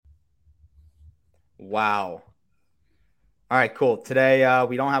Wow. All right, cool. Today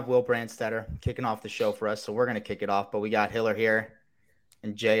we don't have Will Brandstetter kicking off the show for us, so we're gonna kick it off. But we got Hiller here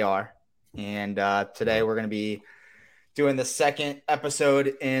and JR, and today we're gonna be doing the second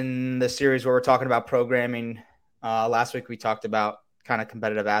episode in the series where we're talking about programming. Last week we talked about kind of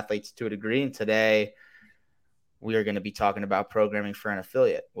competitive athletes to a degree, and today we are going to be talking about programming for an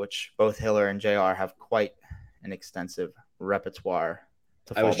affiliate, which both Hiller and JR have quite an extensive repertoire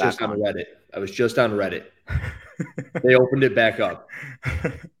to I fall was just back on on. Reddit. I was just on Reddit. They opened it back up.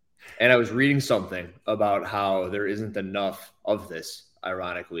 And I was reading something about how there isn't enough of this,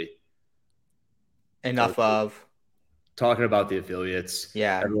 ironically. So Enough of. talking about the affiliates,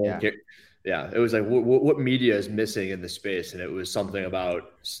 Yeah, everyone, yeah. yeah, it was like what media is missing in the space, and it was something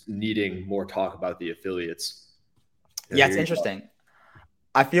about needing more talk about the affiliates. And Yeah, it's here you go. interesting.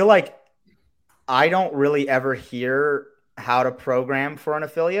 I feel like I don't really ever hear how to program for an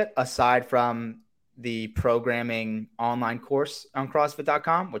affiliate aside from the programming online course on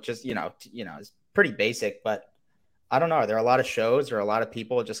CrossFit.com, which is, is pretty basic, but I don't know. There are a lot of shows or a lot of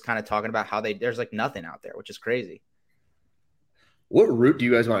people just kind of talking about how there's like nothing out there, which is crazy. What route do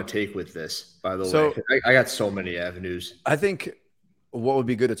you guys want to take with this? By the way, So I got so many avenues. I think what would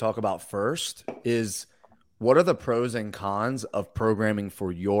be good to talk about first is what are the pros and cons of programming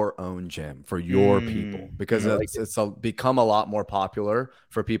for your own gym, for your people? Because I like it's become a lot more popular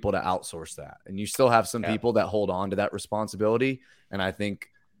for people to outsource that. And you still have some people that hold on to that responsibility. And I think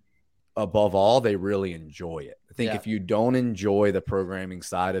above all, they really enjoy it. I think if you don't enjoy the programming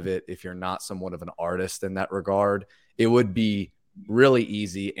side of it, if you're not somewhat of an artist in that regard, it would be really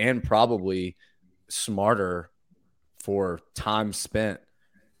easy and probably smarter for time spent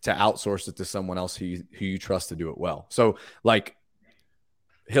to outsource it to someone else who you trust to do it well. So like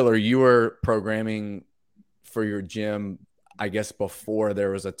Hiller, you were programming for your gym, I guess, before there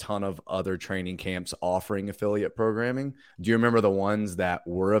was a ton of other training camps offering affiliate programming. Do you remember the ones that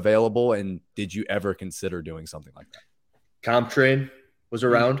were available? And did you ever consider doing something like that? CompTrain was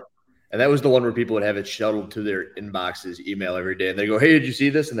around. And that was the one where people would have it shuttled to their inboxes, email every day. And they go, hey, did you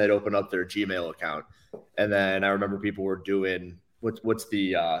see this? And they'd open up their Gmail account. And then I remember people were doing what's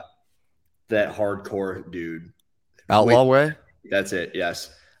the that hardcore dude? Outlaw Way? That's it.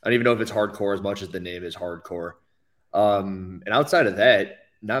 Yes. I don't even know if it's hardcore as much as the name is hardcore. And outside of that,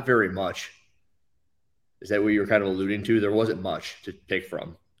 not very much. Is that what you were kind of alluding to? There wasn't much to pick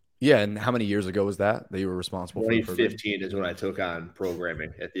from. Yeah, and how many years ago was that you were responsible for? 2015 is when I took on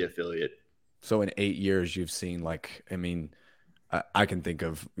programming at the affiliate. So in 8 years, you've seen I can think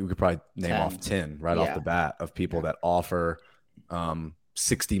of, we could probably name 10. Off 10 right off the bat of people that offer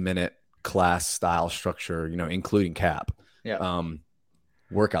 60-minute class style structure, including CAP,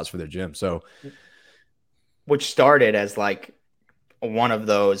 workouts for their gym. So, which started as like one of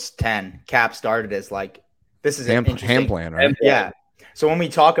those 10. CAP started as like, this is an interesting hand plan, right? Yeah. So when we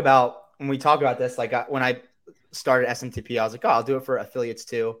talk about this, like when I started SMTP, I was like, oh, I'll do it for affiliates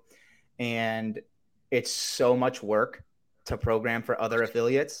too. And it's so much work to program for other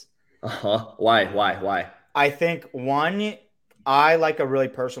affiliates. Why? I think one, I like a really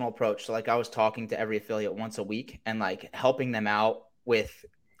personal approach. So like I was talking to every affiliate once a week and like helping them out with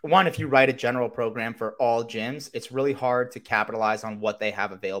one, if you write a general program for all gyms, it's really hard to capitalize on what they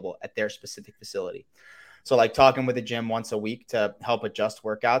have available at their specific facility. So like talking with the gym once a week to help adjust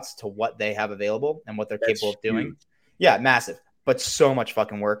workouts to what they have available and what they're capable of doing. Yeah, massive, but so much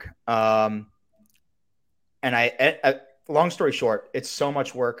fucking work. And I long story short, it's so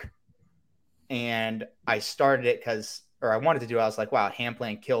much work. And I started it I wanted to do it. I was like, wow,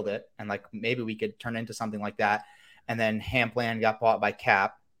 Handplan killed it. And like, maybe we could turn into something like that. And then Handplan got bought by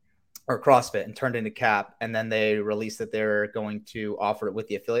CAP or CrossFit and turned into CAP. And then they released that they're going to offer it with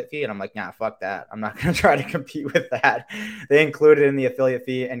the affiliate fee. And I'm like, nah, fuck that. I'm not going to try to compete with that. They included it in the affiliate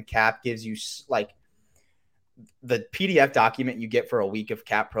fee, and CAP gives you like the PDF document you get for a week of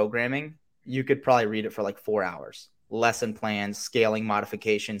CAP programming. You could probably read it for like 4 hours. Lesson plans, scaling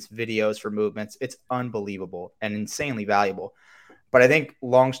modifications, videos for movements. It's unbelievable and insanely valuable. But I think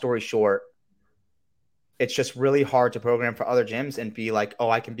long story short, it's just really hard to program for other gyms and be like, oh,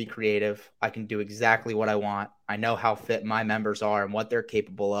 I can be creative. I can do exactly what I want. I know how fit my members are and what they're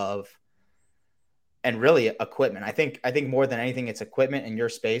capable of. And really equipment. I think more than anything, it's equipment in your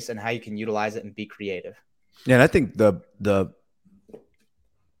space and how you can utilize it and be creative. Yeah, and I think the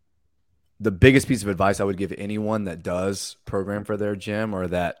biggest piece of advice I would give anyone that does program for their gym or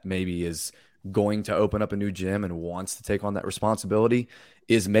that maybe is going to open up a new gym and wants to take on that responsibility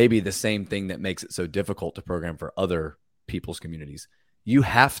is maybe the same thing that makes it so difficult to program for other people's communities you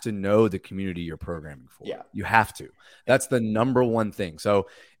have to know the community you're programming for. Yeah. You have to. That's the number one thing. So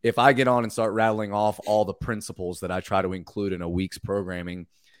if I get on and start rattling off all the principles that I try to include in a week's programming,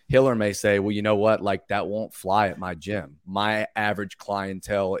 Hiller may say, well, you know what? Like, that won't fly at my gym. My average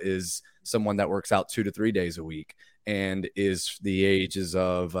clientele is someone that works out 2 to 3 days a week and is the ages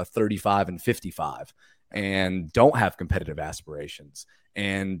of 35 and 55 and don't have competitive aspirations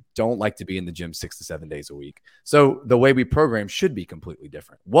and don't like to be in the gym 6 to 7 days a week. So the way we program should be completely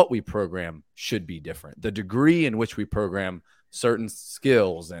different. What we program should be different. The degree in which we program certain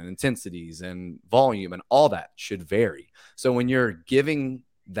skills and intensities and volume and all that should vary. So when you're giving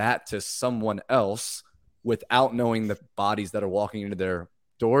that to someone else without knowing the bodies that are walking into their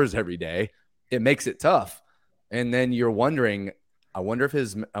doors every day, it makes it tough. And then you're wondering, I wonder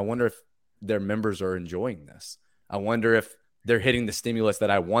if their members are enjoying this. I wonder if they're hitting the stimulus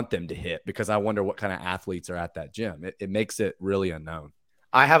that I want them to hit, because I wonder what kind of athletes are at that gym. It makes it really unknown.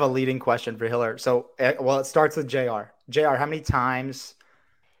 I have a leading question for Hiller. So, it starts with JR. JR, how many times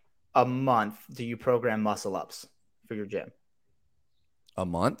a month do you program muscle ups for your gym? A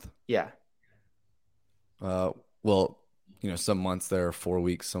month? Yeah. Well, some months there are 4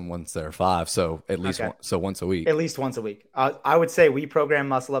 weeks, some months there are 5. So at least once a week. At least once a week. I would say we program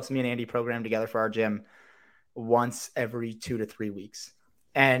muscle ups. Me and Andy program together for our gym once every 2 to 3 weeks.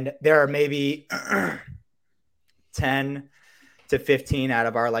 And there are maybe 10 to 15 out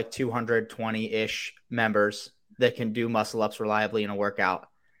of our like 220-ish members that can do muscle ups reliably in a workout.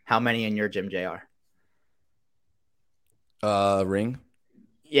 How many in your gym, JR? Ring?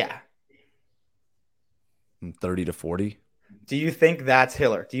 Yeah. 30 to 40. Do you think that's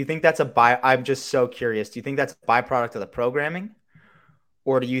Hiller? Do you think that's I'm just so curious. Do you think that's a byproduct of the programming?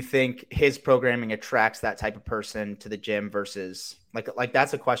 Or do you think his programming attracts that type of person to the gym versus like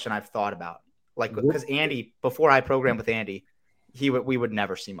that's a question I've thought about. Like, because Andy, before I programmed with Andy, we would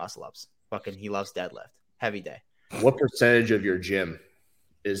never see muscle ups. Fucking, he loves deadlift, heavy day. What percentage of your gym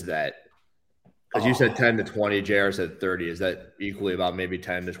is that? Because you said 10 to 20, JR said 30. Is that equally about maybe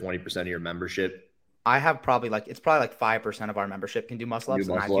 10 to 20% of your membership? I have probably it's probably like 5% of our membership can do muscle ups.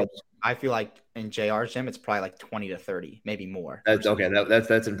 I feel like in JR's gym, it's probably like 20 to 30, maybe more. That's okay.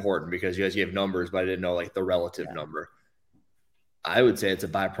 That's important because you guys give numbers, but I didn't know like the relative number. I would say it's a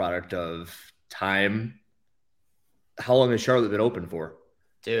byproduct of time. How long has Charlotte been open for?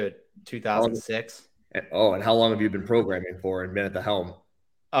 Dude, 2006. And how long have you been programming for and been at the helm?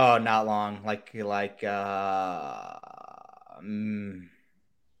 Oh, not long. Like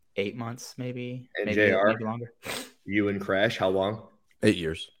 8 months, maybe. And maybe, JR, maybe longer. You and Crash, how long? 8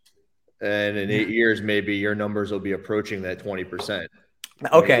 years. And in 8 years, maybe your numbers will be approaching that 20%.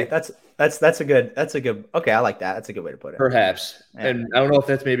 Okay, that's a good. Okay, I like that. That's a good way to put it. Perhaps, and I don't know if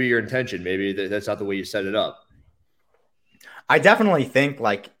that's maybe your intention. Maybe that's not the way you set it up. I definitely think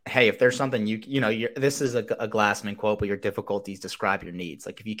hey, if there's something this is a Glassman quote, but your difficulties describe your needs.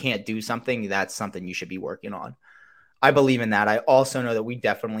 Like if you can't do something, that's something you should be working on. I believe in that. I also know that we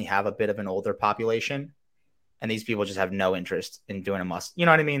definitely have a bit of an older population, and these people just have no interest in doing a muscle. You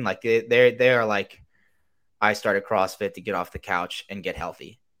know what I mean? Like they are like, I started CrossFit to get off the couch and get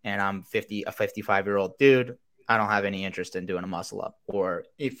healthy, and I'm a 55-year-old dude. I don't have any interest in doing a muscle up, or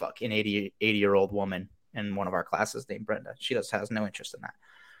an 80-year-old woman in one of our classes named Brenda. She just has no interest in that,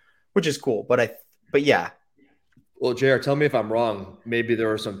 which is cool. But yeah. Well, JR, tell me if I'm wrong. Maybe there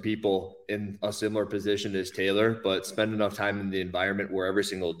are some people in a similar position as Taylor, but spend enough time in the environment where every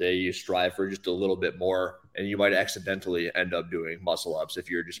single day you strive for just a little bit more, and you might accidentally end up doing muscle ups if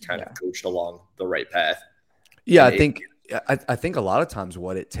you're just kind of coached along the right path. Yeah, I think a lot of times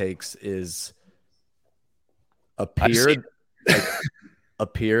what it takes is a peer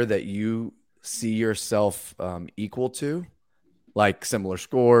that you see yourself equal to, like similar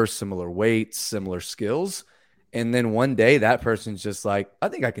scores, similar weights, similar skills. And then one day that person's just like, I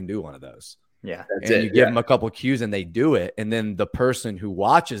think I can do one of those. Yeah. And you give them a couple of cues and they do it. And then the person who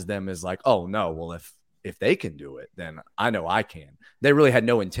watches them is like, oh no, well, if they can do it, then I know I can. They really had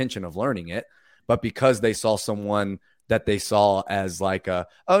no intention of learning it, but because they saw someone that they saw as like,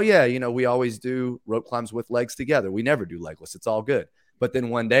 we always do rope climbs with legs together. We never do legless. It's all good. But then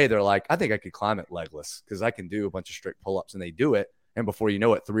one day they're like, I think I could climb it legless because I can do a bunch of strict pull-ups, and they do it. And before you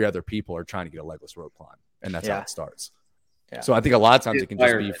know it, 3 other people are trying to get a legless rope climb. And that's how it starts. Yeah. So I think a lot of times it can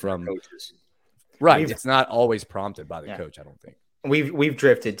just be from coaches. Right. It's not always prompted by the coach, I don't think. We've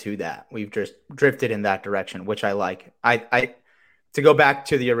drifted to that. We've just drifted in that direction, which I like. I to go back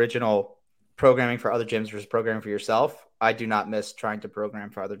to the original programming for other gyms versus programming for yourself, I do not miss trying to program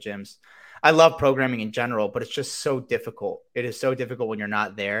for other gyms. I love programming in general, but it's just so difficult. It is so difficult when you're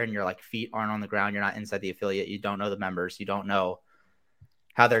not there and your feet aren't on the ground. You're not inside the affiliate. You don't know the members. You don't know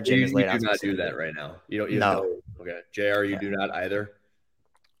how their gym is You laid do out. not do that right now. You don't. No. Okay, JR, you do not either.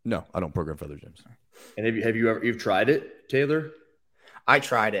 No, I don't program for other gyms. And you've tried it, Taylor? I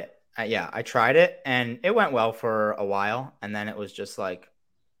tried it. I tried it, and it went well for a while, and then it was just like.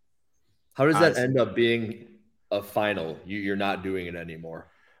 How does that end up being a final? You're not doing it anymore.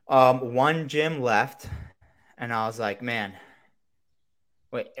 One gym left, and I was like, man,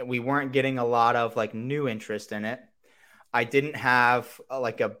 we weren't getting a lot of like new interest in it. I didn't have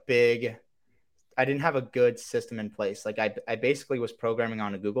I didn't have a good system in place. Like I basically was programming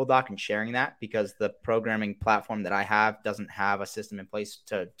on a Google Doc and sharing that because the programming platform that I have doesn't have a system in place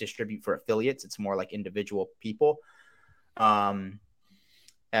to distribute for affiliates. It's more like individual people.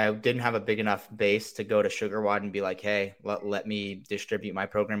 I didn't have a big enough base to go to SugarWad and be like, hey, let me distribute my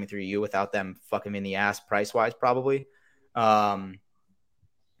programming through you without them fucking me in the ass price-wise, probably. One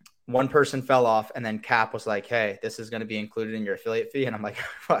person fell off, and then Cap was like, hey, this is going to be included in your affiliate fee. And I'm like,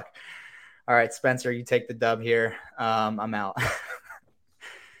 fuck. All right, Spencer, you take the dub here. I'm out.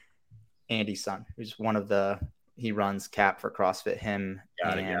 Andy's son, who's he runs Cap for CrossFit, him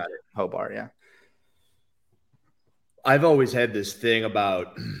and Hobart, yeah. I've always had this thing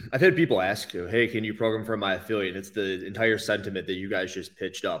about, I've had people ask, hey, can you program for my affiliate? It's the entire sentiment that you guys just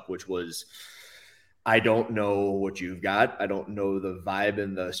pitched up, which was, I don't know what you've got. I don't know the vibe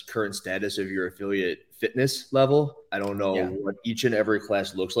and the current status of your affiliate fitness level. I don't know what each and every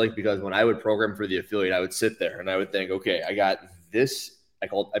class looks like, because when I would program for the affiliate, I would sit there and I would think, okay, I got this.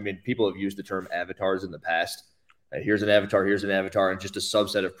 People have used the term avatars in the past. Here's an avatar, and just a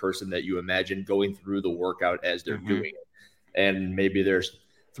subset of person that you imagine going through the workout as they're doing it. And maybe there's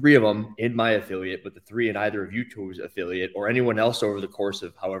 3 of them in my affiliate, but the 3 in either of you two's affiliate or anyone else over the course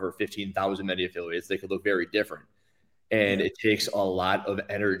of however 15,000 many affiliates, they could look very different. And it takes a lot of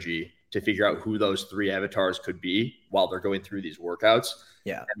energy to figure out who those 3 avatars could be while they're going through these workouts.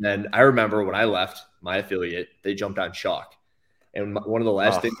 Yeah. And then I remember when I left my affiliate, they jumped on chalk. And one of the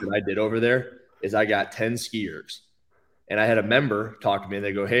last things that I did over there is I got 10 skiers. And I had a member talk to me and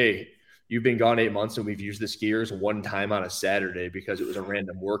they go, hey, you've been gone 8 months and we've used the skiers one time on a Saturday because it was a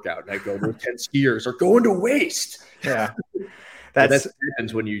random workout. And I go, those 10 skiers are going to waste. Yeah. That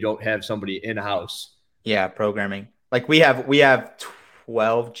happens when you don't have somebody in-house. Yeah, programming. Like we have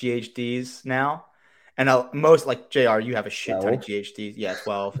 12 GHDs now. And most, like JR, you have a shit ton of GHDs. Yeah,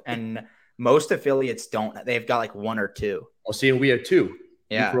 12. And most affiliates don't. They've got like 1 or 2. Well, see, we have 2.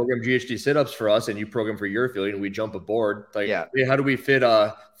 Yeah. You program GHD sit-ups for us and you program for your affiliate and we jump aboard. Like, hey, how do we fit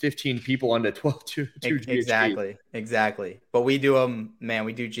 15 people onto 12 two GHDs? Exactly. But we do them, man,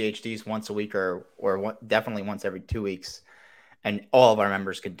 we do GHDs once a week or definitely once every 2 weeks. And all of our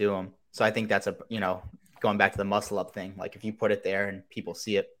members could do them. So I think that's going back to the muscle up thing. Like if you put it there and people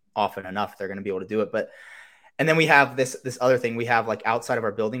see it often enough, they're going to be able to do it. And then we have this other thing. We have like outside of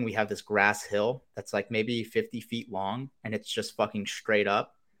our building, we have this grass hill that's like maybe 50 feet long and it's just fucking straight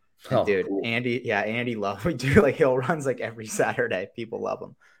up. And dude, cool. Andy loves, we do like hill runs like every Saturday. People love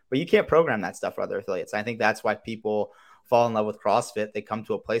them, but you can't program that stuff for other affiliates. I think that's why people fall in love with CrossFit. They come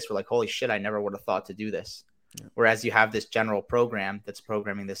to a place where like, holy shit, I never would have thought to do this. Yeah. Whereas you have this general program that's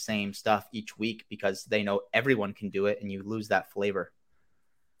programming the same stuff each week because they know everyone can do it and you lose that flavor.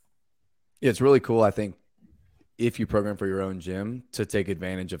 Yeah, it's really cool. I think if you program for your own gym to take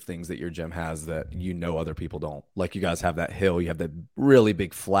advantage of things that your gym has that other people don't. Like you guys have that hill, you have that really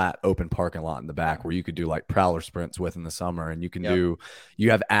big flat open parking lot in the back where you could do like prowler sprints with in the summer, and you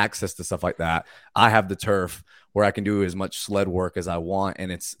have access to stuff like that. I have the turf where I can do as much sled work as I want,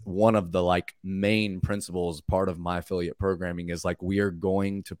 and it's one of the like main principles part of my affiliate programming is like we are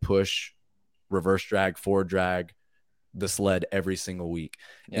going to push reverse drag, forward drag, the sled every single week.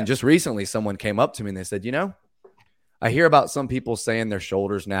 Yeah. And just recently someone came up to me and they said, I hear about some people saying their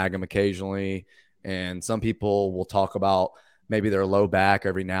shoulders nag them occasionally, and some people will talk about maybe their low back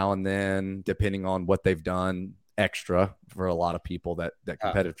every now and then, depending on what they've done extra for a lot of people that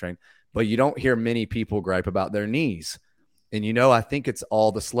competitive train. But you don't hear many people gripe about their knees. And, I think it's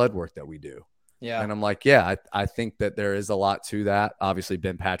all the sled work that we do. Yeah. And I'm like, I think that there is a lot to that. Obviously,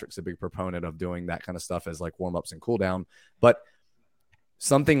 Ben Patrick's a big proponent of doing that kind of stuff as like warm-ups and cool down. But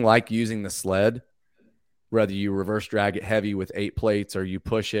something like using the sled, whether you reverse drag it heavy with 8 plates or you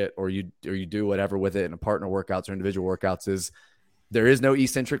push it or you do whatever with it in a partner workouts or individual workouts, there is no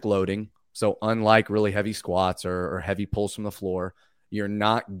eccentric loading. So unlike really heavy squats or heavy pulls from the floor, you're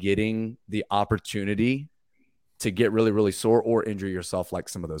not getting the opportunity to get really, really sore or injure yourself like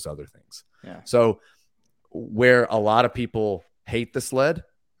some of those other things. Yeah. So where a lot of people hate the sled,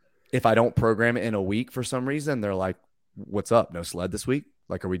 if I don't program it in a week for some reason, they're like, what's up? No sled this week?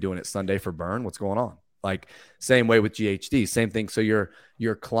 Like, are we doing it Sunday for burn? What's going on? Like same way with GHD, same thing. So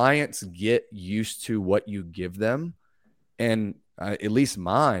your clients get used to what you give them. And at least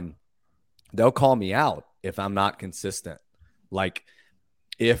mine, they'll call me out if I'm not consistent. Like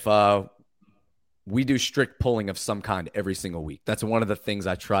if we do strict pulling of some kind every single week. That's one of the things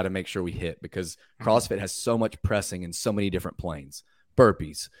I try to make sure we hit, because CrossFit has so much pressing in so many different planes: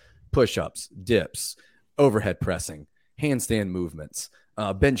 burpees, push-ups, dips, overhead pressing, handstand movements,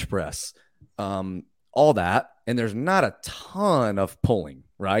 bench press, all that. And there's not a ton of pulling,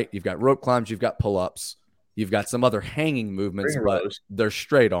 right? You've got rope climbs, you've got pull-ups, you've got some other hanging movements, but they're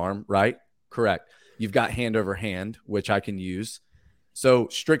straight arm, right? Correct. You've got hand over hand, which I can use. So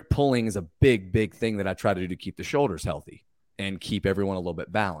strict pulling is a big, big thing that I try to do to keep the shoulders healthy and keep everyone a little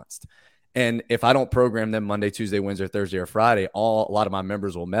bit balanced. And if I don't program them Monday, Tuesday, Wednesday, Thursday, or Friday, a lot of my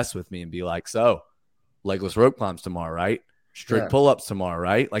members will mess with me and be like, so legless rope climbs tomorrow, right? Strict pull-ups tomorrow,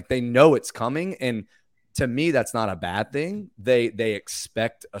 right? Like they know it's coming. And to me, that's not a bad thing. They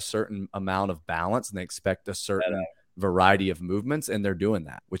expect a certain amount of balance and they expect a certain variety of movements, and they're doing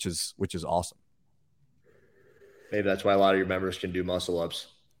that, which is awesome. Maybe that's why a lot of your members can do muscle ups.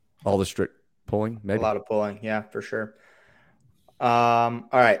 All the strict pulling, maybe. A lot of pulling, yeah, for sure. All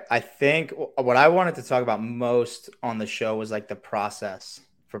right. I think what I wanted to talk about most on the show was like the process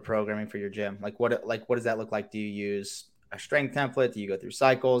for programming for your gym. Like what does that look like? Do you use a strength template? Do you go through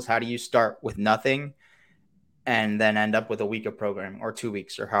cycles? How do you start with nothing and then end up with a week of programming, or 2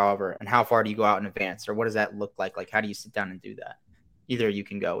 weeks, or however? And how far do you go out in advance, or what does that look like? Like, how do you sit down and do that? Either you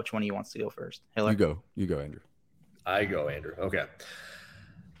can go. Which one of you wants to go first? Hiller? You go, Andrew. I go, Andrew. Okay.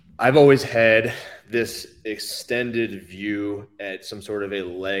 I've always had this extended view at some sort of a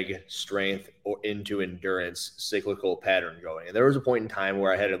leg strength or into endurance cyclical pattern going. And there was a point in time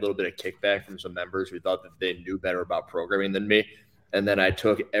where I had a little bit of kickback from some members who thought that they knew better about programming than me. And then I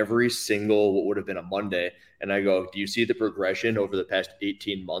took every single, what would have been a Monday, and I go, do you see the progression over the past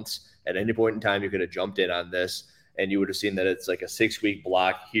 18 months? At any point in time, you could have jumped in on this and you would have seen that it's like a 6-week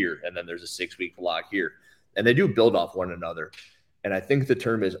block here. And then there's a 6-week block here. And they do build off one another. And I think the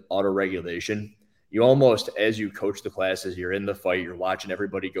term is auto-regulation. You almost, as you coach the classes, you're in the fight, you're watching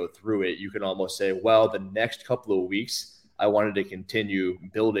everybody go through it, you can almost say, well, the next couple of weeks, I wanted to continue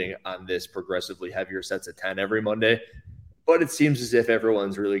building on this progressively heavier sets of 10 every Monday. But it seems as if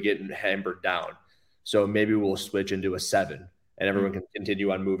everyone's really getting hammered down. So maybe we'll switch into a 7, and everyone can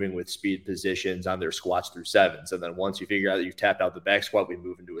continue on moving with speed positions on their squats through 7s. And then once you figure out that you've tapped out the back squat, we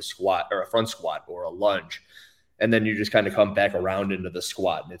move into a squat or a front squat or a lunge. And then you just kind of come back around into the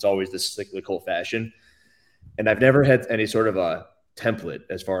squat. And it's always this cyclical fashion. And I've never had any sort of a template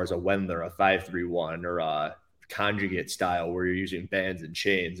as far as a Wendler, a 5-3-1, or a conjugate style where you're using bands and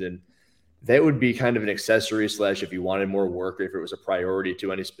chains. And that would be kind of an accessory / if you wanted more work, or if it was a priority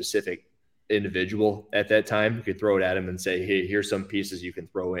to any specific individual at that time, you could throw it at him and say, hey, here's some pieces you can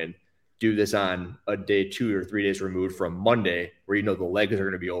throw in. Do this on a day 2 or 3 days removed from Monday, where you know the legs are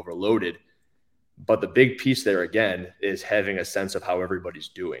going to be overloaded. But the big piece there, again, is having a sense of how everybody's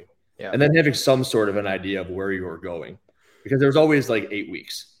doing. Yeah. And then having some sort of an idea of where you're going. Because there's always like 8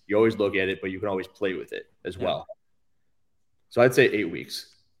 weeks. You always look at it, but you can always play with it as well. So I'd say 8 weeks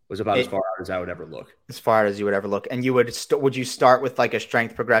was about as far out as I would ever look. As far as you would ever look. And you would you start with like a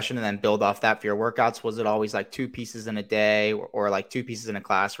strength progression and then build off that for your workouts? Was it always like 2 pieces in a day, or like 2 pieces in a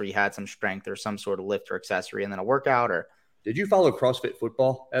class where you had some strength or some sort of lift or accessory and then a workout? Or did you follow CrossFit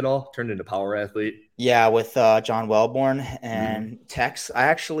football at all? Turned into Power Athlete? Yeah, with John Wellborn and Tex.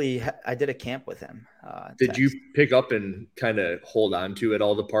 I did a camp with him. Did Tex. You pick up and kind of hold on to it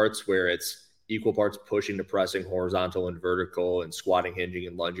all the parts where it's equal parts pushing to pressing, horizontal and vertical, and squatting, hinging,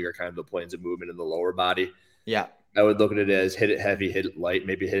 and lunging are kind of the planes of movement in the lower body? Yeah. I would look at it as hit it heavy, hit it light,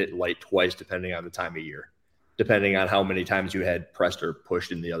 maybe hit it light twice, depending on the time of year, depending on how many times you had pressed or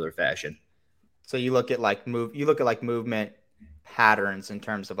pushed in the other fashion. So you look at like movement patterns in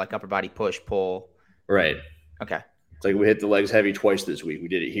terms of like upper body push, pull. Right. Okay. It's like we hit the legs heavy twice this week. We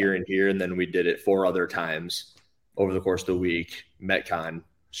did it here and here, and then we did it 4 other times over the course of the week. Metcon,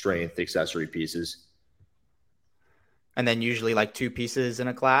 strength, accessory pieces. And then usually like 2 pieces in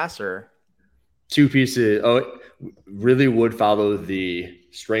a class, or 2 pieces. Oh, really would follow the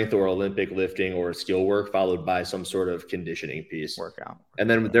strength or Olympic lifting or skill work, followed by some sort of conditioning piece. Workout. And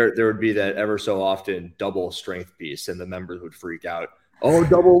then there would be that ever so often double strength piece, and the members would freak out. Oh,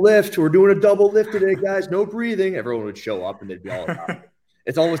 double lift. We're doing a double lift today, guys. No breathing. Everyone would show up and they'd be all about it.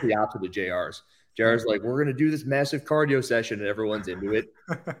 It's almost the opposite of JR's. JR's like, we're going to do this massive cardio session, and everyone's into it.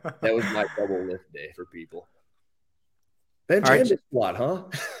 That was my double lift day for people. Bench and squat, huh?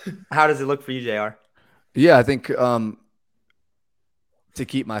 How does it look for you, JR? Yeah, I think to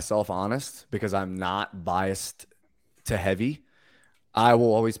keep myself honest, because I'm not biased to heavy, I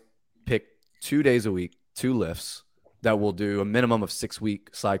will always pick 2 days a week, 2 lifts that will do a minimum of 6-week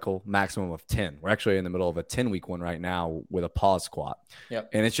cycle, maximum of 10. We're actually in the middle of a 10-week one right now with a pause squat.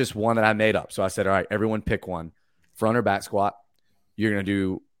 Yep. And it's just one that I made up. So I said, all right, everyone pick one. Front or back squat. You're going to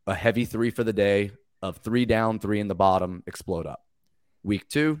do a heavy 3 for the day of 3 down, 3 in the bottom, explode up. Week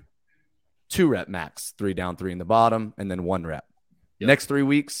 2, 2 rep max, 3 down, 3 in the bottom, and then 1 rep. Yep. Next 3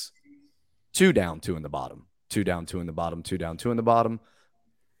 weeks, 2 down, 2 in the bottom, 2 down, 2 in the bottom, 2 down, 2 in the bottom.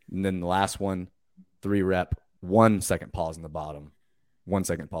 And then the last one, 3 rep, 1 second pause in the bottom, 1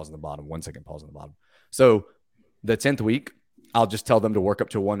 second pause in the bottom, 1 second pause in the bottom. So the 10th week, I'll just tell them to work up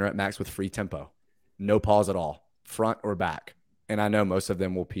to 1 rep max with free tempo. No pause at all, front or back. And I know most of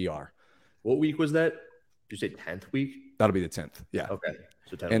them will PR. What week was that? Did you say 10th week? That'll be the 10th. Yeah. Okay.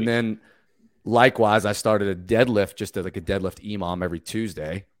 So 10 and weeks. Then likewise, I started a deadlift, just like a deadlift EMOM every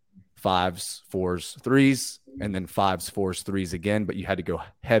Tuesday. 5s, 4s, 3s, and then 5s, 4s, 3s again. But you had to go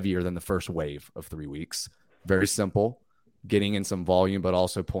heavier than the first wave of 3 weeks. Very simple, getting in some volume, but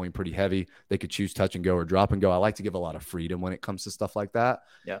also pulling pretty heavy. They could choose touch and go or drop and go. I like to give a lot of freedom when it comes to stuff like that.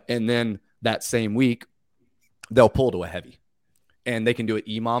 Yeah. And then that same week, they'll pull to a heavy. And they can do it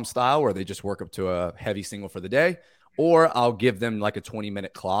EMOM style, where they just work up to a heavy single for the day. Or I'll give them like a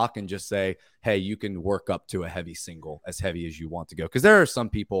 20-minute clock and just say, hey, you can work up to a heavy single, as heavy as you want to go. Because there are some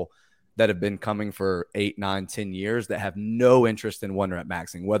people that have been coming for 8, 9, 10 years that have no interest in 1 rep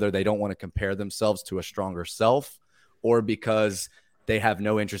maxing, whether they don't want to compare themselves to a stronger self, or because they have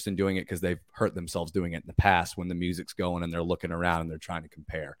no interest in doing it because they've hurt themselves doing it in the past when the music's going and they're looking around and they're trying to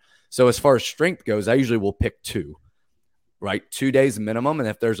compare. So as far as strength goes, I usually will pick 2, right? 2 days minimum. And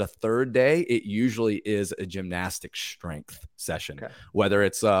if there's a third day, it usually is a gymnastic strength session, okay, whether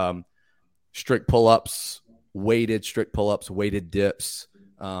it's strict pull-ups, weighted strict pull-ups, weighted dips,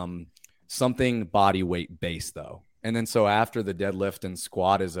 something body weight based though. And then so after the deadlift and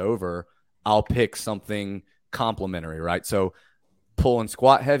squat is over, I'll pick something complementary, right? So pull and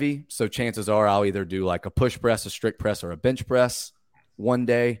squat heavy. So chances are I'll either do like a push press, a strict press, or a bench press one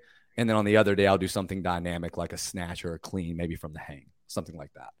day. And then on the other day, I'll do something dynamic like a snatch or a clean, maybe from the hang, something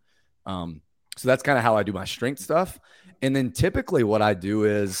like that. So that's kind of how I do my strength stuff. And then typically what I do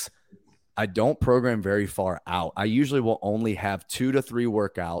is I don't program very far out. I usually will only have 2 to 3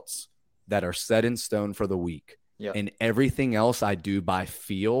 workouts that are set in stone for the week. Yeah. And everything else I do by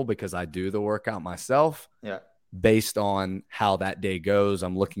feel, because I do the workout myself. Yeah. Based on how that day goes.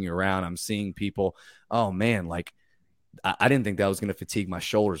 I'm looking around, I'm seeing people, oh man, like I didn't think that was going to fatigue my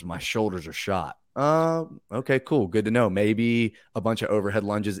shoulders. My shoulders are shot. Okay, cool. Good to know. Maybe a bunch of overhead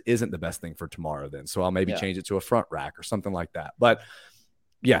lunges isn't the best thing for tomorrow then. So I'll maybe change it to a front rack or something like that. But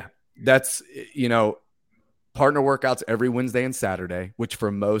yeah, that's, partner workouts every Wednesday and Saturday, which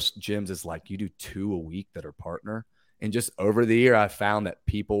for most gyms is like you do 2 a week that are partner. And just over the year, I found that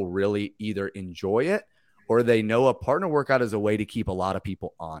people really either enjoy it or they know a partner workout is a way to keep a lot of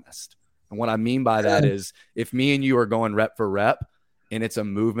people honest. And what I mean by that is if me and you are going rep for rep and it's a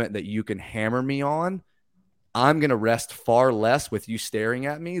movement that you can hammer me on, I'm going to rest far less with you staring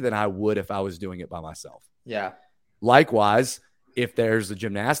at me than I would if I was doing it by myself. Yeah. Likewise, if there's a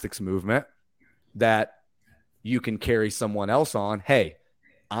gymnastics movement that you can carry someone else on, hey,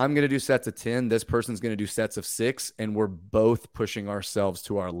 I'm going to do sets of 10. This person's going to do sets of 6. And we're both pushing ourselves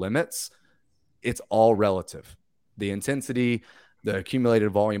to our limits. It's all relative. The intensity, the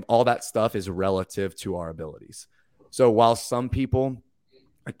accumulated volume, all that stuff is relative to our abilities. So while some people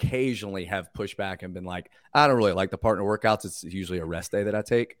occasionally have pushback and been like, I don't really like the partner workouts, it's usually a rest day that I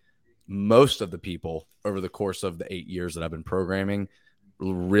take. Most of the people over the course of the 8 years that I've been programming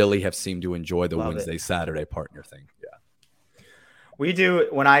really have seemed to enjoy the Wednesday, Saturday partner thing. Yeah. We do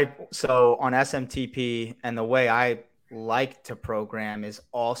so on SMTP, and the way I like to program is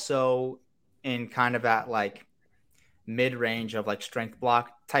also in kind of at like mid-range of like strength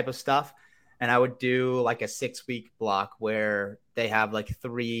block type of stuff. And I would do like a 6-week block where they have like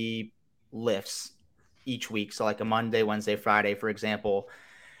 3 lifts each week. So like a Monday, Wednesday, Friday, for example.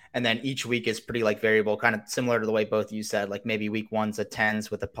 And then each week is pretty like variable, kind of similar to the way both of you said, like maybe week 1's a 10s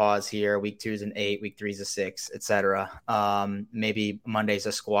with a pause here, week 2's an 8, week 3's a 6, etc. Maybe Monday's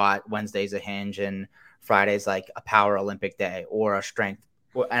a squat, Wednesday's a hinge, and Friday's like a power Olympic day or a strength.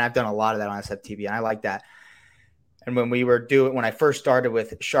 And I've done a lot of that on SFTV, and I like that. And when I first started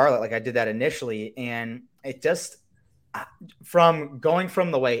with Charlotte, like I did that initially, and it just going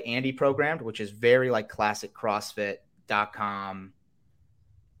from the way Andy programmed, which is very like classic CrossFit.com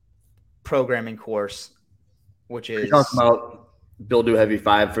programming course, which is talking about Bill do heavy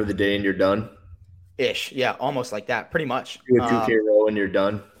 5 for the day and you're done. Ish. Yeah. Almost like that. Pretty much. Do a 2K row and you're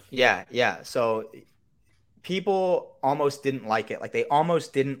done. Yeah. Yeah. So people almost didn't like it. Like they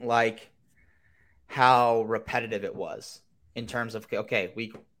almost didn't like how repetitive it was in terms of, okay,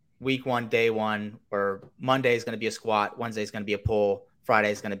 week one, day one, or Monday is going to be a squat, Wednesday is going to be a pull, Friday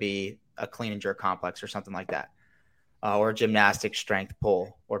is going to be a clean and jerk complex or something like that, or gymnastic strength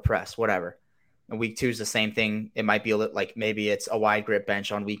pull or press, whatever. And week two is the same thing. It might be like maybe it's a wide grip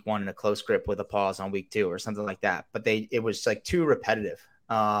bench on week one and a close grip with a pause on week two or something like that. But it was like too repetitive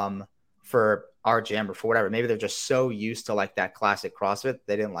for our gym or for whatever. Maybe they're just so used to like that classic CrossFit,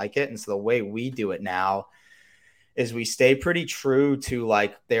 they didn't like it. And so the way we do it now is we stay pretty true to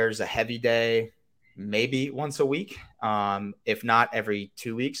like there's a heavy day maybe once a week, if not every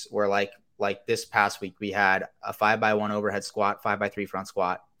 2 weeks. Where like this past week we had a 5x1 overhead squat, 5x3 front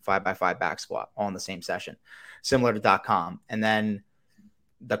squat, 5x5 back squat all in the same session, similar to .com. And then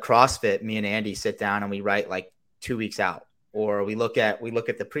the CrossFit, me and Andy sit down and we write like 2 weeks out, or we look at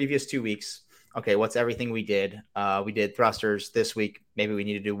the previous 2 weeks. Okay, what's everything we did? We did thrusters this week. Maybe we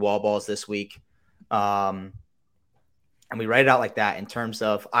need to do wall balls this week. And we write it out like that in terms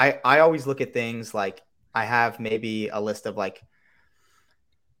of, I always look at things like I have maybe a list of like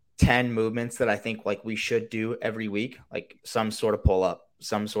 10 movements that I think like we should do every week, like some sort of pull up,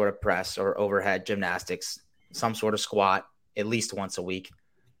 some sort of press or overhead gymnastics, some sort of squat at least once a week,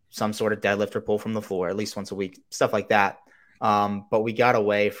 some sort of deadlift or pull from the floor at least once a week, stuff like that. But we got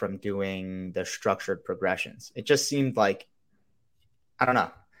away from doing the structured progressions. It just seemed like, I don't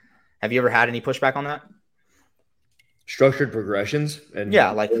know. Have you ever had any pushback on that? Structured progressions and yeah,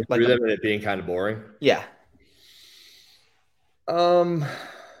 like through them and it being kind of boring. Yeah. I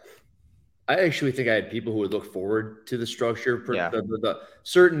actually think I had people who would look forward to the structure. The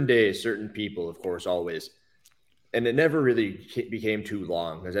certain days, certain people, of course, always. And it never really became too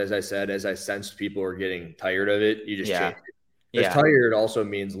long because, as I said, as I sensed people were getting tired of it, you just change it. Because tired also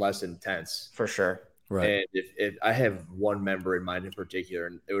means less intense. For sure. Right. And if I have one member in mind in particular,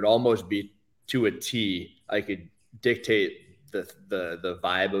 and it would almost be to a T, I could dictate the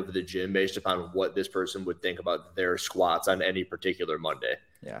vibe of the gym based upon what this person would think about their squats on any particular Monday,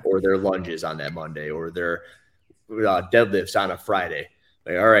 or their lunges on that Monday, or their deadlifts on a Friday.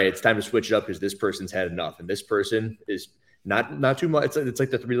 Like, all right, it's time to switch it up because this person's had enough, and this person is not too much. It's like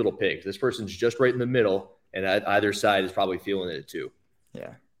the three little pigs. This person's just right in the middle, and either side is probably feeling it too.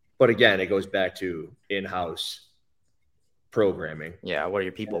 Yeah. But again, it goes back to in-house programming. Yeah, what are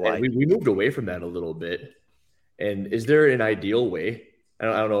your people like? We moved away from that a little bit. And is there an ideal way? I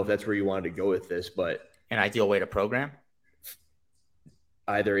don't know if that's where you wanted to go with this, but an ideal way to program?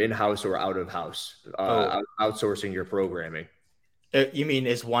 Either in-house or out-of-house, outsourcing your programming. You mean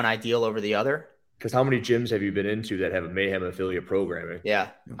is one ideal over the other? Because how many gyms have you been into that have a Mayhem affiliate programming? Yeah.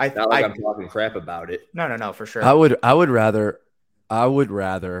 I'm talking crap about it. No, for sure. I would rather,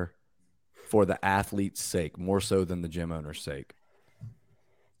 for the athlete's sake, more so than the gym owner's sake,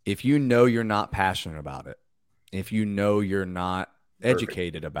 if you know you're not passionate about it, if you know you're not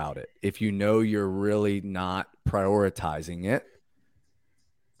educated about it, if you know you're really not prioritizing it,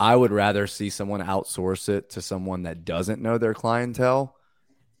 I would rather see someone outsource it to someone that doesn't know their clientele,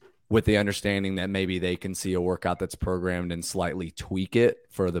 with the understanding that maybe they can see a workout that's programmed and slightly tweak it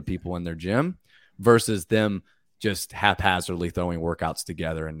for the people in their gym, versus them just haphazardly throwing workouts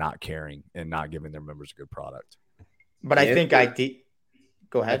together and not caring and not giving their members a good product. But I think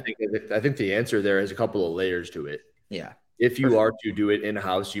go ahead. I think the answer there is a couple of layers to it. Yeah. If you are to do it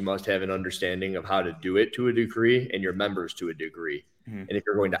in-house, you must have an understanding of how to do it to a degree and your members to a degree. Mm-hmm. And if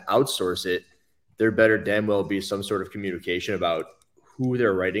you're going to outsource it, there better damn well be some sort of communication about who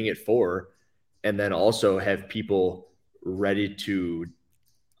they're writing it for, and then also have people ready to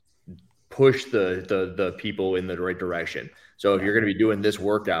push the people in the right direction. So if you're going to be doing this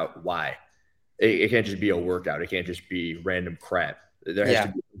workout, why? It can't just be a workout. It can't just be random crap. There has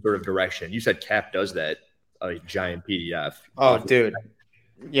to be some sort of direction. You said CAP does that, a giant PDF. Oh, dude.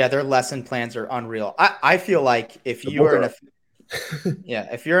 Yeah, their lesson plans are unreal. I feel like if you're an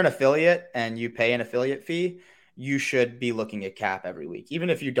affiliate and you pay an affiliate fee, you should be looking at CAP every week. Even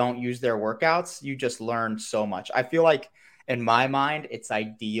if you don't use their workouts, you just learn so much. I feel like in my mind, it's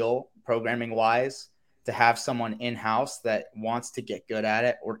ideal programming wise to have someone in-house that wants to get good at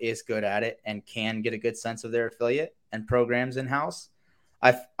it or is good at it and can get a good sense of their affiliate and programs in-house.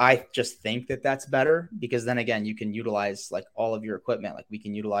 I just think that that's better, because then again, you can utilize like all of your equipment. Like we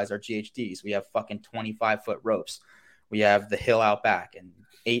can utilize our GHDs. We have fucking 25-foot ropes. We have the hill out back and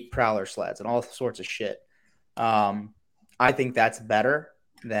 8 prowler sleds and all sorts of shit. I think that's better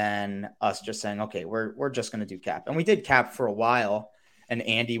than us just saying, okay, we're just going to do CAP. And we did CAP for a while. and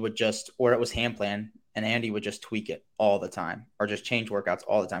Andy would or it was hand plan, and Andy would just tweak it all the time or just change workouts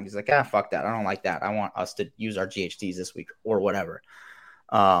all the time. He's like, fuck that. I don't like that. I want us to use our GHTs this week or whatever.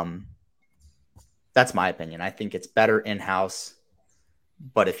 That's my opinion. I think it's better in-house,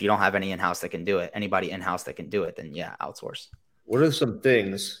 but if you don't have any in-house that can do it, anybody in-house that can do it, then yeah, outsource. What are some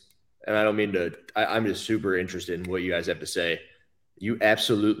things, and I don't mean to, I'm just super interested in what you guys have to say, you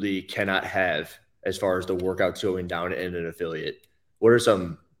absolutely cannot have as far as the workouts going down in an affiliate? What are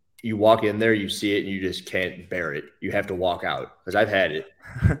some, you walk in there, you see it, and you just can't bear it. You have to walk out, because I've had it.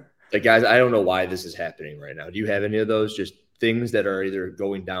 Like, guys, I don't know why this is happening right now. Do you have any of those just things that are either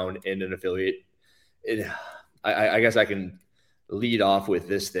going down in an affiliate? I guess I can lead off with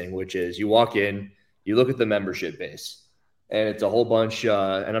this thing, which is you walk in, you look at the membership base, and it's a whole bunch.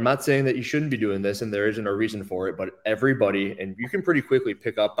 And I'm not saying that you shouldn't be doing this, and there isn't a reason for it, but everybody, and you can pretty quickly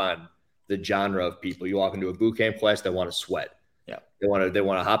pick up on the genre of people. You walk into a boot camp class, they want to sweat. Yeah. They want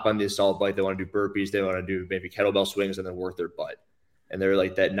to hop on the assault bike. They want to do burpees. They want to do maybe kettlebell swings and then work their butt. And they're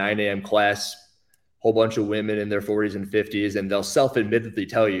like that 9 a.m. class, whole bunch of women in their 40s and 50s, and they'll self-admittedly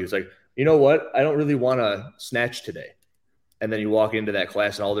tell you, it's like, you know what? I don't really want to snatch today. And then you walk into that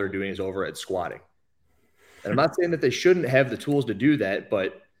class and all they're doing is overhead squatting. And I'm not saying that they shouldn't have the tools to do that,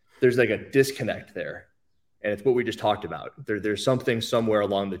 but there's like a disconnect there. And it's what we just talked about. There's something somewhere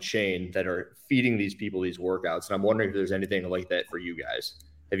along the chain that are feeding these people these workouts. And I'm wondering if there's anything like that for you guys.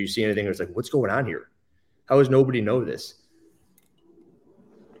 Have you seen anything that's like, what's going on here? How does nobody know this?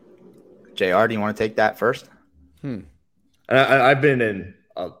 JR, do you want to take that first? And I've been in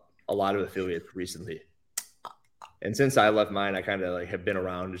a lot of affiliates recently. And since I left mine, I kind of like have been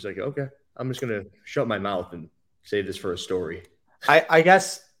around just like, okay, I'm just going to shut my mouth and save this for a story. I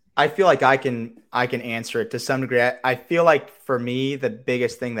guess I feel like I can answer it to some degree. I feel like for me, the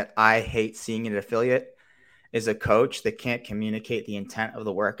biggest thing that I hate seeing in an affiliate is a coach that can't communicate the intent of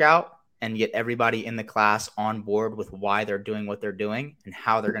the workout and get everybody in the class on board with why they're doing what they're doing and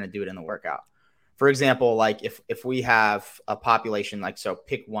how they're going to do it in the workout. For example, like if we have a population, like, so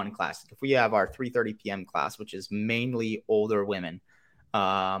pick one class. If we have our 3:30 p.m. class, which is mainly older women,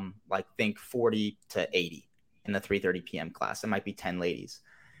 like think 40 to 80 in the 3:30 p.m. class, it might be 10 ladies.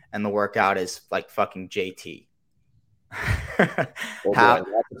 And the workout is like fucking JT. That's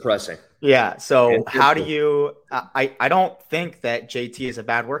depressing. Yeah. So how do you, I don't think that JT is a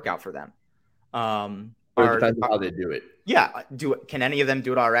bad workout for them. It depends on how they do it. Yeah. Can any of them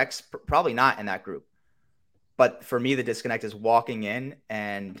do it RX? Probably not in that group. But for me, the disconnect is walking in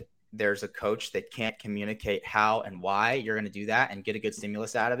and there's a coach that can't communicate how and why you're going to do that and get a good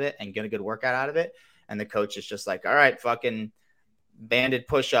stimulus out of it and get a good workout out of it. And the coach is just like, all right, fucking banded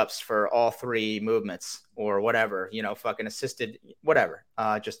push-ups for all 3 movements or whatever, fucking assisted, whatever.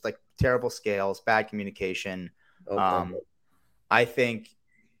 Just like terrible scales, bad communication. Okay. I think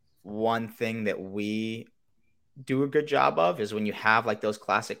one thing that we do a good job of is when you have like those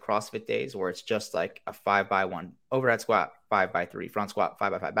classic CrossFit days where it's just like a 5x1 overhead squat, 5x3 front squat,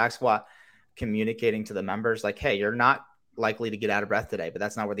 5x5 back squat, communicating to the members like, hey, you're not likely to get out of breath today, but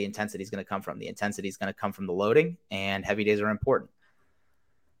that's not where the intensity is going to come from. The intensity is going to come from the loading, and heavy days are important.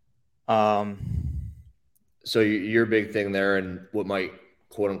 So your big thing there, and what might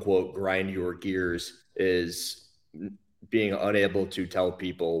quote unquote grind your gears, is being unable to tell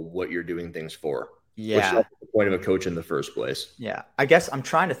people what you're doing things for. Yeah. Which is the point of a coach in the first place. Yeah. I guess I'm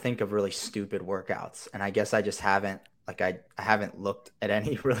trying to think of really stupid workouts, and I guess I just haven't, like, I haven't looked at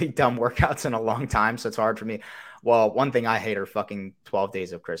any really dumb workouts in a long time. So it's hard for me. Well, one thing I hate are fucking 12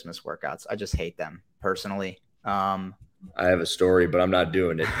 days of Christmas workouts. I just hate them personally. I have a story, but I'm not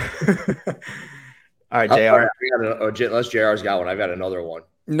doing it. All right, JR. Unless JR's got one, I've got another one.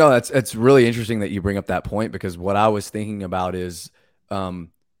 No, it's really interesting that you bring up that point, because what I was thinking about is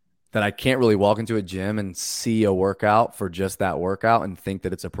that I can't really walk into a gym and see a workout for just that workout and think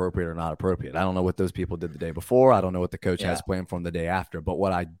that it's appropriate or not appropriate. I don't know what those people did the day before. I don't know what the coach has planned for them the day after. But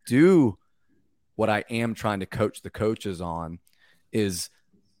what I am trying to coach the coaches on is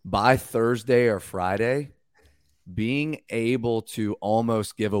by Thursday or Friday, being able to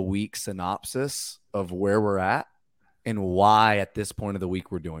almost give a week synopsis of where we're at and why at this point of the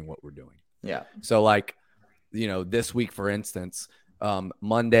week we're doing what we're doing. Yeah. So like, this week, for instance,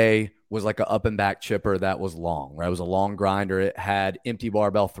 Monday was like an up and back chipper that was long, right? It was a long grinder. It had empty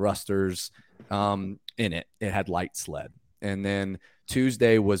barbell thrusters in it. It had light sled. And then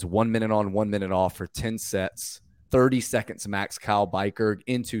Tuesday was 1 minute on, 1 minute off for 10 sets, 30 seconds max cow biker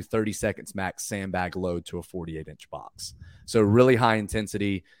into 30 seconds max sandbag load to a 48-inch box. So really high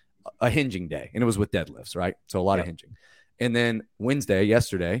intensity, a hinging day. And it was with deadlifts, right? So a lot of hinging. And then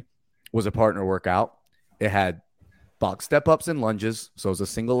yesterday, was a partner workout. It had box step ups and lunges. So it was a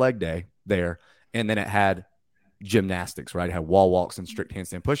single leg day there. And then it had gymnastics, right? It had wall walks and strict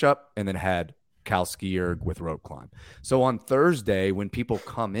handstand push up, and then it had cow ski erg with rope climb. So on Thursday, when people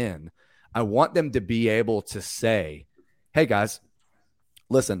come in, I want them to be able to say, hey guys,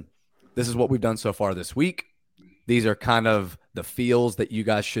 listen, this is what we've done so far this week. These are kind of the feels that you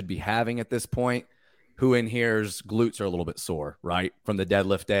guys should be having at this point. Who in here's glutes are a little bit sore, right? From the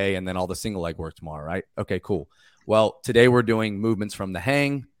deadlift day and then all the single leg work tomorrow, right? Okay, cool. Well, today we're doing movements from the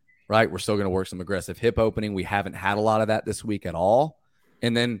hang, right? We're still going to work some aggressive hip opening. We haven't had a lot of that this week at all.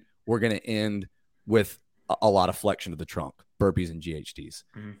 And then we're going to end with a lot of flexion of the trunk, burpees and GHDs,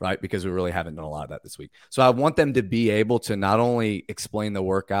 right? Because we really haven't done a lot of that this week. So I want them to be able to not only explain the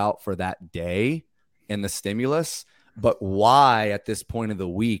workout for that day and the stimulus, but why at this point of the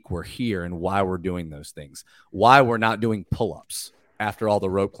week we're here and why we're doing those things, why we're not doing pull-ups after all the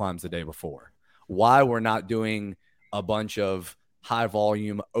rope climbs the day before, why we're not doing a bunch of high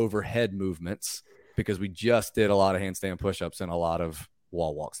volume overhead movements because we just did a lot of handstand push-ups and a lot of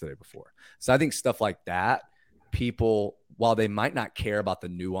wall walks the day before. So I think stuff like that, people, while they might not care about the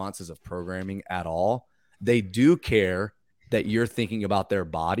nuances of programming at all, they do care that you're thinking about their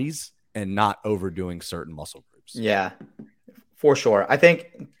bodies and not overdoing certain muscle groups. Yeah, for sure. I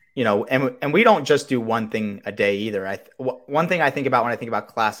think, and we don't just do one thing a day either. One thing I think about when I think about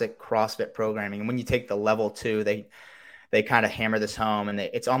classic CrossFit programming, and when you take the level 2, they kind of hammer this home, and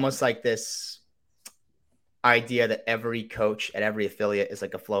it's almost like this idea that every coach at every affiliate is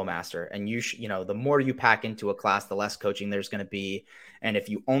like a flow master. And the more you pack into a class, the less coaching there's going to be. And if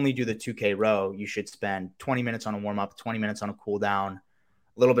you only do the 2K row, you should spend 20 minutes on a warm up, 20 minutes on a cool down,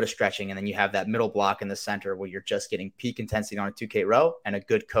 a little bit of stretching. And then you have that middle block in the center where you're just getting peak intensity on a 2K row. And a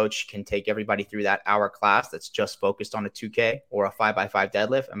good coach can take everybody through that hour class that's just focused on a 2K or a 5x5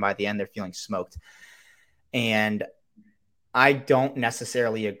 deadlift. And by the end, they're feeling smoked. And I don't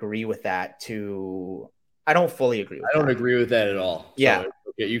necessarily agree with that I don't fully agree with that. I don't agree with that at all. Yeah. So,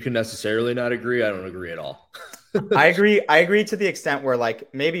 okay, you can necessarily not agree. I don't agree at all. I agree to the extent where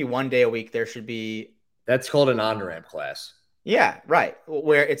like maybe one day a week there should be. That's called an on-ramp class. Yeah, right.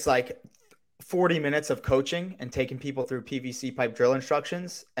 Where it's like 40 minutes of coaching and taking people through PVC pipe drill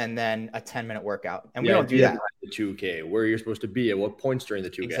instructions and then a 10-minute workout. And we don't do that. The 2K, where you're supposed to be at what points during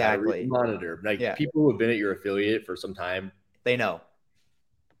the 2K. Exactly. Monitor. People who have been at your affiliate for some time. They know.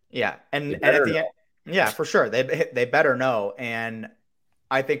 Yeah. And at the end, yeah, for sure. They better know. And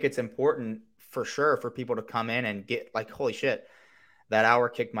I think it's important for sure for people to come in and get like, holy shit, that hour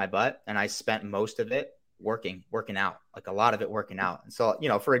kicked my butt. And I spent most of it working out, like a lot of it working out. And so,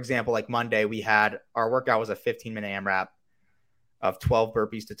 for example, like Monday, our workout was a 15-minute AMRAP of 12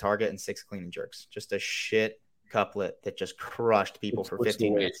 burpees to target and 6 clean and jerks. Just a shit couplet that just crushed people for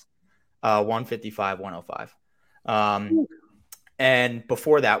 15 minutes. 155, 105. And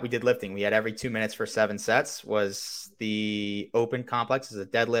before that, we did lifting. We had every 2 minutes for 7 sets was the open complex, is a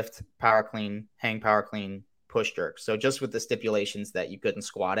deadlift, power clean, hang power clean, push jerk. So just with the stipulations that you couldn't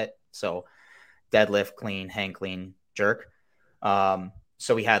squat it. So deadlift, clean, hang clean, jerk.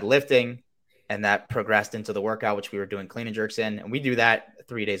 So we had lifting, and that progressed into the workout, which we were doing clean and jerks in. And we do that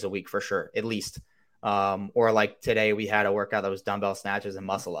 3 days a week for sure, at least. Or like today we had a workout that was dumbbell snatches and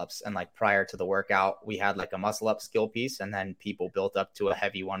muscle ups. And like prior to the workout, we had like a muscle up skill piece, and then people built up to a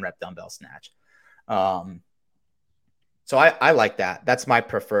heavy 1-rep dumbbell snatch. So I like that. That's my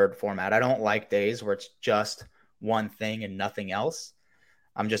preferred format. I don't like days where it's just one thing and nothing else.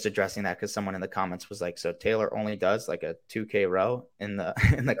 I'm just addressing that because someone in the comments was like, so Taylor only does like a 2K row in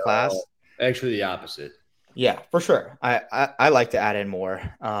the class. Actually the opposite. Yeah, for sure. I like to add in more.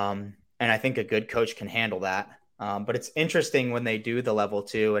 And I think a good coach can handle that. But it's interesting when they do the level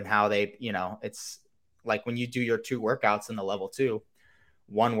 2 and how they, it's like when you do your 2 workouts in the level 2,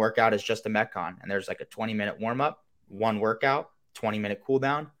 one workout is just a Metcon, and there's like a 20-minute warm up, one workout, 20-minute cool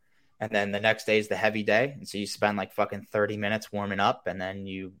down. And then the next day is the heavy day. And so you spend like fucking 30 minutes warming up, and then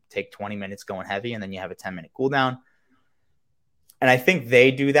you take 20 minutes going heavy, and then you have a 10-minute cool down. And I think they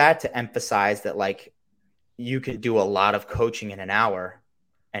do that to emphasize that like you could do a lot of coaching in an hour,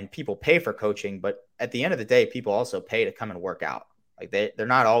 and people pay for coaching. But at the end of the day, people also pay to come and work out. Like they're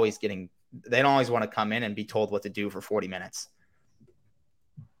not always they don't always want to come in and be told what to do for 40 minutes.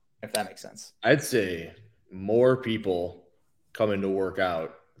 If that makes sense. I'd say more people come in to work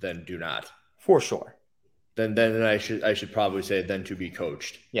out than do not. For sure. Then I should probably say then to be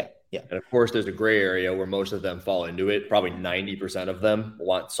coached. Yeah. Yeah. And of course there's a gray area where most of them fall into it. Probably 90% of them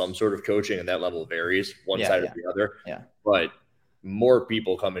want some sort of coaching, and that level varies one side or the other. Yeah. But more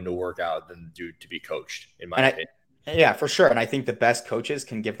people come into workout than do to be coached, in my opinion. Yeah, for sure. And I think the best coaches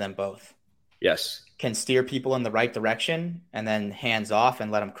can give them both. Yes. can steer people in the right direction, and then hands off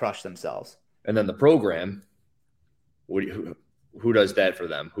and let them crush themselves. And then the program, who does that for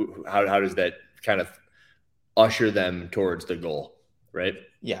them? How does that kind of usher them towards the goal, right?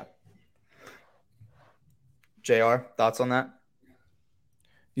 Yeah. JR, thoughts on that?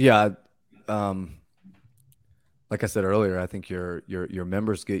 Yeah. Like I said earlier, I think your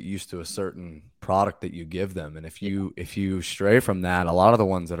members get used to a certain product that you give them, and if you stray from that, a lot of the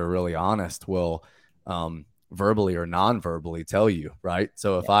ones that are really honest will verbally or non-verbally tell you, right?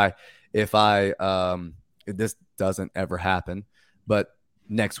 So if I this doesn't ever happen, but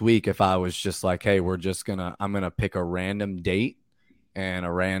next week if I was just like, hey, I'm gonna pick a random date and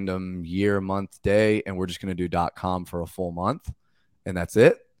a random year, month, day, and we're just gonna do .com for a full month, and that's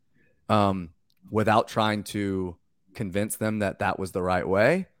it, without trying to convince them that was the right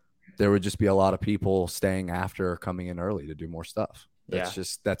way, there would just be a lot of people staying after, coming in early to do more stuff.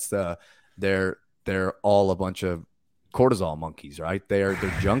 They're all a bunch of cortisol monkeys, right? They're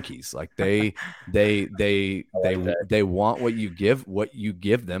junkies. Like they want what you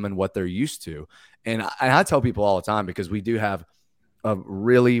give them and what they're used to. And I tell people all the time, because we do have a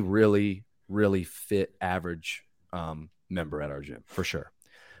really, really, really fit average member at our gym for sure.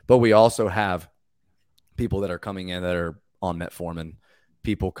 But we also have people that are coming in that are on metformin,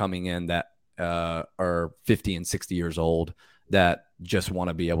 people coming in that are 50 and 60 years old that just want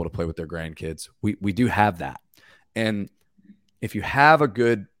to be able to play with their grandkids. We do have that. And if you have a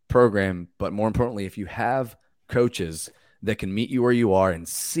good program, but more importantly, if you have coaches that can meet you where you are and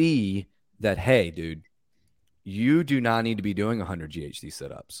see that, hey, dude, you do not need to be doing 100 GHD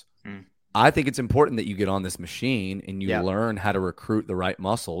sit-ups. I think it's important that you get on this machine and you learn how to recruit the right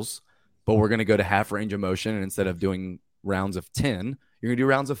muscles, but we're going to go to half range of motion, and instead of doing rounds of 10, you're going to do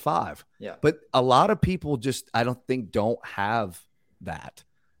rounds of 5. Yeah. But a lot of people just, I don't think, don't have that.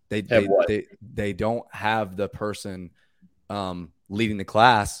 They don't have the person leading the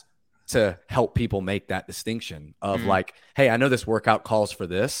class to help people make that distinction of like, hey, I know this workout calls for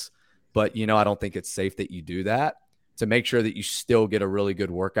this, but I don't think it's safe that you do that. To make sure that you still get a really good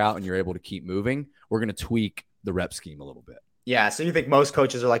workout and you're able to keep moving, we're going to tweak the rep scheme a little bit. Yeah. So you think most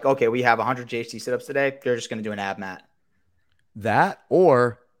coaches are like, okay, we have 100 GHD sit-ups today, they're just going to do an ab mat. That,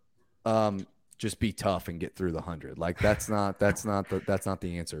 or just be tough and get through the 100. Like that's not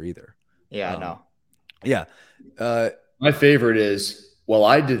the answer either. Yeah, no. Yeah. My favorite is, well,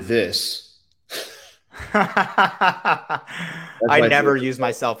 I did this. I never use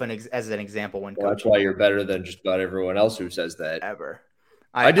myself as an example when coaching. That's why you're better than just about everyone else who says that. Ever.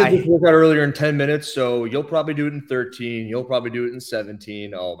 I did this workout earlier in 10 minutes, so you'll probably do it in 13. You'll probably do it in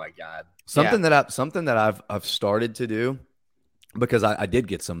 17. Oh my God. Something that I've started to do, because I did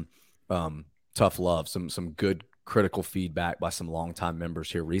get some tough love, some good critical feedback by some longtime members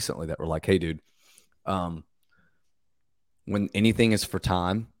here recently that were like, hey, dude, when anything is for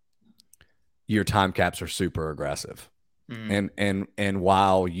time, your time caps are super aggressive. And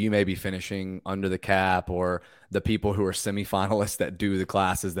while you may be finishing under the cap, or the people who are semifinalists that do the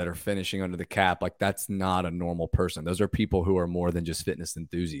classes that are finishing under the cap, like that's not a normal person. Those are people who are more than just fitness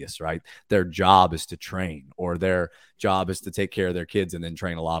enthusiasts, right? Their job is to train, or their job is to take care of their kids and then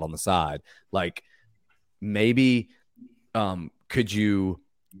train a lot on the side. Like maybe could you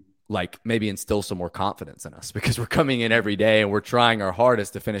maybe instill some more confidence in us, because we're coming in every day and we're trying our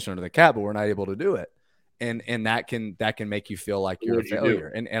hardest to finish under the cap, but we're not able to do it. And that can make you feel like you're a failure.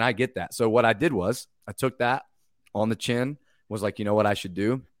 And I get that. So what I did was I took that on the chin, was like, you know what I should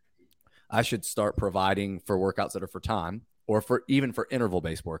do? I should start providing for workouts that are for time, or even for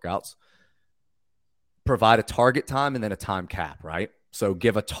interval-based workouts, provide a target time and then a time cap, right? So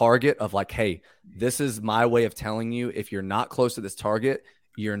give a target of like, hey, this is my way of telling you, if you're not close to this target,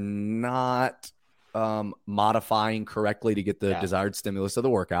 you're not modifying correctly to get the desired stimulus of the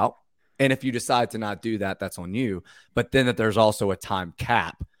workout. And if you decide to not do that, that's on you. But then that there's also a time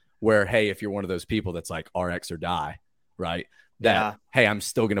cap where, hey, if you're one of those people that's like RX or die, right? That, hey, I'm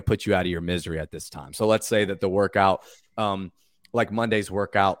still going to put you out of your misery at this time. So let's say that the workout, like Monday's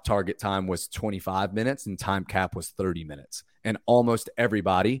workout target time was 25 minutes and time cap was 30 minutes. And almost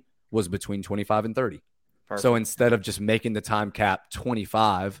everybody was between 25 and 30. Perfect. So instead of just making the time cap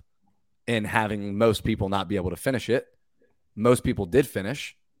 25 and having most people not be able to finish it, most people did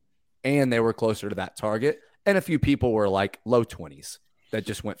finish, and they were closer to that target. And a few people were like low 20s that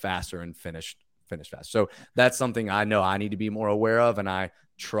just went faster and finished fast. So that's something I know I need to be more aware of. And I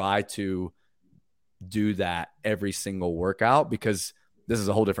try to do that every single workout, because this is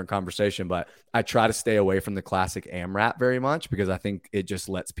a whole different conversation, but I try to stay away from the classic AMRAP very much, because I think it just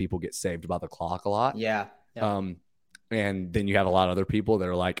lets people get saved by the clock a lot. Yeah. And then you have a lot of other people that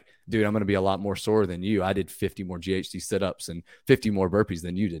are like, dude, I'm going to be a lot more sore than you. I did 50 more GHD sit-ups and 50 more burpees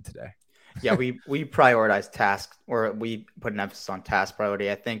than you did today. Yeah, we prioritize tasks, or we put an emphasis on task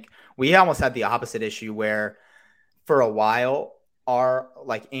priority. I think we almost had the opposite issue where for a while,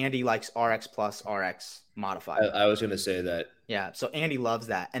 Andy likes RX plus, RX modified. I was going to say that. Yeah, so Andy loves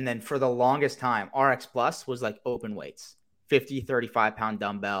that. And then for the longest time, RX plus was like open weights, 50, 35-pound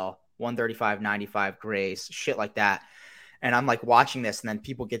dumbbell, 135, 95 grace, shit like that. And I'm like watching this, and then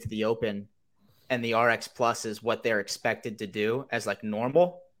people get to the open, and the RX plus is what they're expected to do as like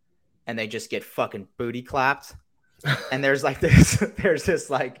normal, and they just get fucking booty clapped. And there's like this, there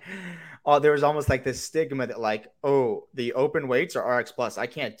was almost like this stigma that like, oh, the open weights are RX plus. I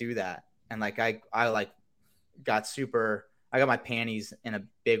can't do that. And like I got my panties in a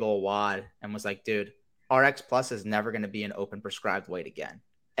big old wad and was like, dude, RX plus is never going to be an open prescribed weight again,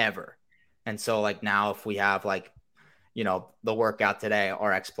 ever. And so like now if we have like, you know, the workout today,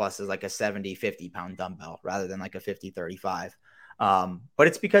 RX plus is like a 70, 50-pound dumbbell rather than like a 50, 35. But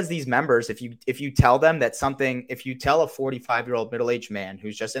it's because these members, if you tell them that something, if you tell a 45-year-old middle-aged man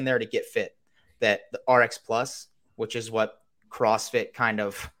who's just in there to get fit, that the RX plus, which is what CrossFit kind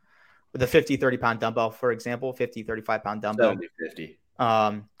of, the 50, 30-pound dumbbell, for example, 50, 35-pound dumbbell. 70, 50.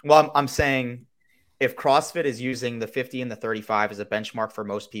 Well, I'm saying if CrossFit is using the 50 and the 35 as a benchmark for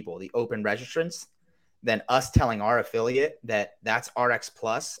most people, the open registrants, then us telling our affiliate that that's RX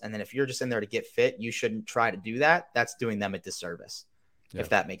plus, and then if you're just in there to get fit, you shouldn't try to do that. That's doing them a disservice, if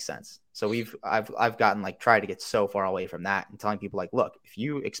that makes sense. So I've gotten like tried to get so far away from that and telling people like, look, if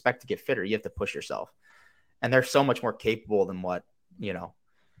you expect to get fitter, you have to push yourself, and they're so much more capable than what, you know.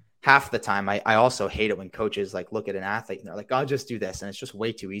 Half the time, I also hate it when coaches like look at an athlete and they're like, "I'll just do this," and it's just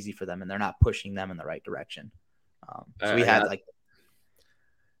way too easy for them, and they're not pushing them in the right direction. So we had like.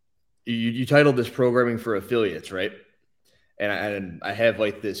 You titled this programming for affiliates, right? And I have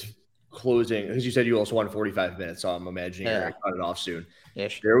like this closing, because you said you also wanted 45 minutes, so I'm imagining you're going to cut it off soon. Yeah,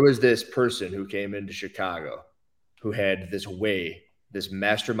 sure. There was this person who came into Chicago who had this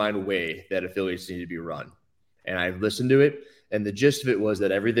mastermind way that affiliates need to be run. And I listened to it, and the gist of it was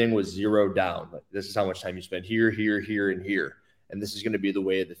that everything was zeroed down. Like, this is how much time you spend here, here, here, and here. And this is going to be the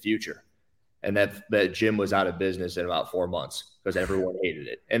way of the future. And that gym was out of business in about 4 months because everyone hated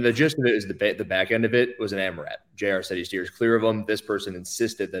it. And the gist of it is the back end of it was an AMRAP. JR said he steers clear of them. This person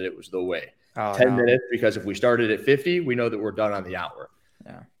insisted that it was the way. 10 minutes, because if we started at 50, we know that we're done on the hour.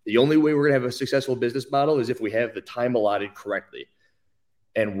 Yeah. The only way we're going to have a successful business model is if we have the time allotted correctly.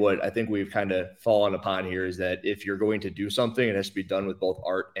 And what I think we've kind of fallen upon here is that if you're going to do something, it has to be done with both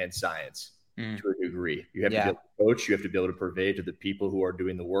art and science. To a degree. You have to be able to coach, you have to be able to purvey to the people who are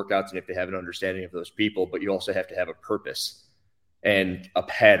doing the workouts, and you have to have an understanding of those people, but you also have to have a purpose and a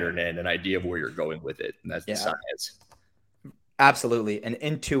pattern and an idea of where you're going with it. And that's the science. Absolutely. And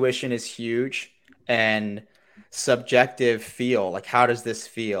intuition is huge, and subjective feel. Like, how does this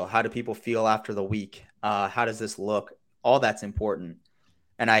feel? How do people feel after the week? How does this look? All that's important.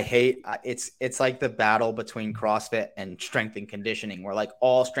 And I hate it's like the battle between CrossFit and strength and conditioning, where like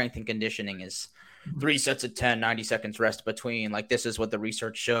all strength and conditioning is 3 sets of 10, 90 seconds rest between. Like, this is what the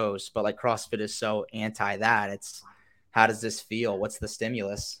research shows. But like CrossFit is so anti that. It's how does this feel? What's the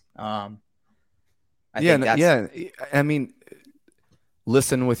stimulus? I mean,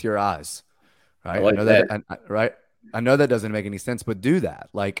 listen with your eyes, right? I like that. Right. I know that doesn't make any sense, but do that.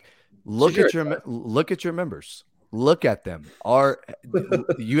 Like, look at your members. Look at them.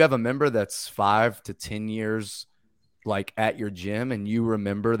 You have a member that's 5 to 10 years like at your gym, and you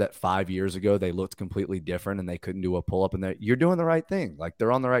remember that 5 years ago they looked completely different and they couldn't do a pull-up, and you're doing the right thing. Like,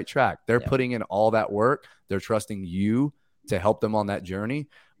 they're on the right track. They're putting in all that work. They're trusting you to help them on that journey.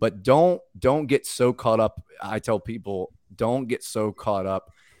 But don't get so caught up. I tell people, don't get so caught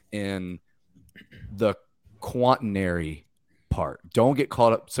up in the quaternary part. Don't get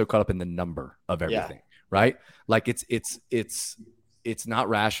so caught up in the number of everything. Yeah. Right? Like, it's not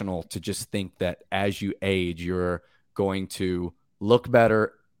rational to just think that as you age, you're going to look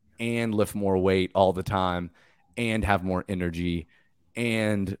better and lift more weight all the time and have more energy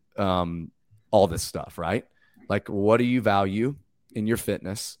and all this stuff, right? Like, what do you value in your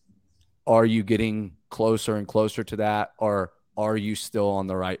fitness? Are you getting closer and closer to that, or are you still on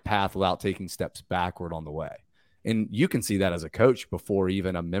the right path without taking steps backward on the way? And you can see that as a coach before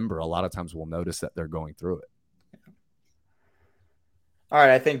even a member. A lot of times we'll notice that they're going through it. All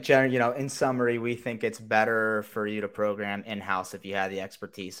right. I think, in summary, we think it's better for you to program in-house if you have the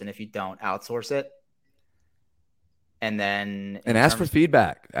expertise, and if you don't, outsource it. And then ask for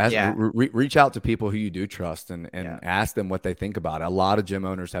feedback. Reach out to people who you do trust and ask them what they think about it. A lot of gym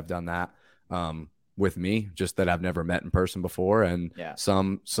owners have done that. with me, just that I've never met in person before, and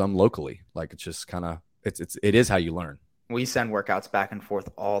some locally. Like it's just kind of it is how you learn. We send workouts back and forth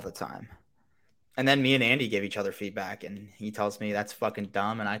all the time. And then me and Andy give each other feedback, and he tells me that's fucking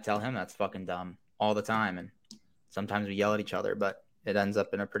dumb, and I tell him that's fucking dumb all the time. And sometimes we yell at each other, but it ends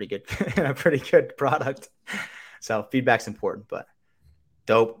up in a pretty good product. So feedback's important, but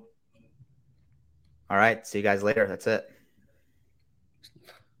dope. All right, see you guys later. That's it.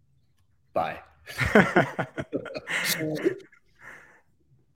 Bye.